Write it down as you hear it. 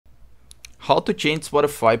How to change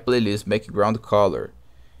Spotify playlist background color.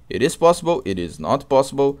 It is possible, it is not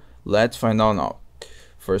possible. Let's find out now.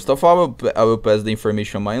 First of all, I will pass the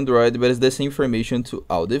information on my Android, but it's the same information to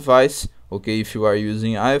all device. Okay, if you are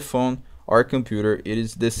using iPhone or computer, it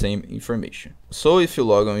is the same information. So if you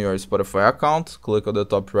log on your Spotify account, click on the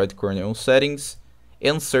top right corner on settings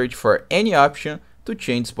and search for any option to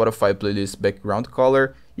change Spotify playlist background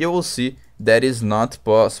color, you will see that is not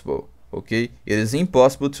possible. Okay, it is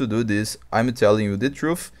impossible to do this. I'm telling you the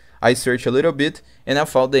truth. I searched a little bit and I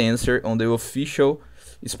found the answer on the official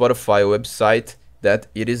Spotify website that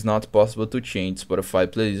it is not possible to change Spotify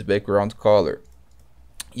playlist background color.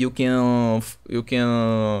 You can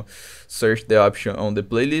search the option on the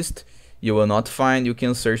playlist. You will not find. You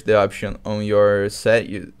can search the option on your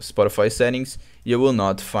Spotify settings. You will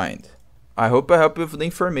not find. I hope I helped you with the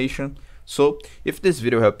information. So if this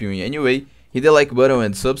video helped you in any way, hit the like button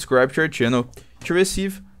and subscribe to our channel to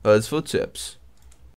receive useful tips.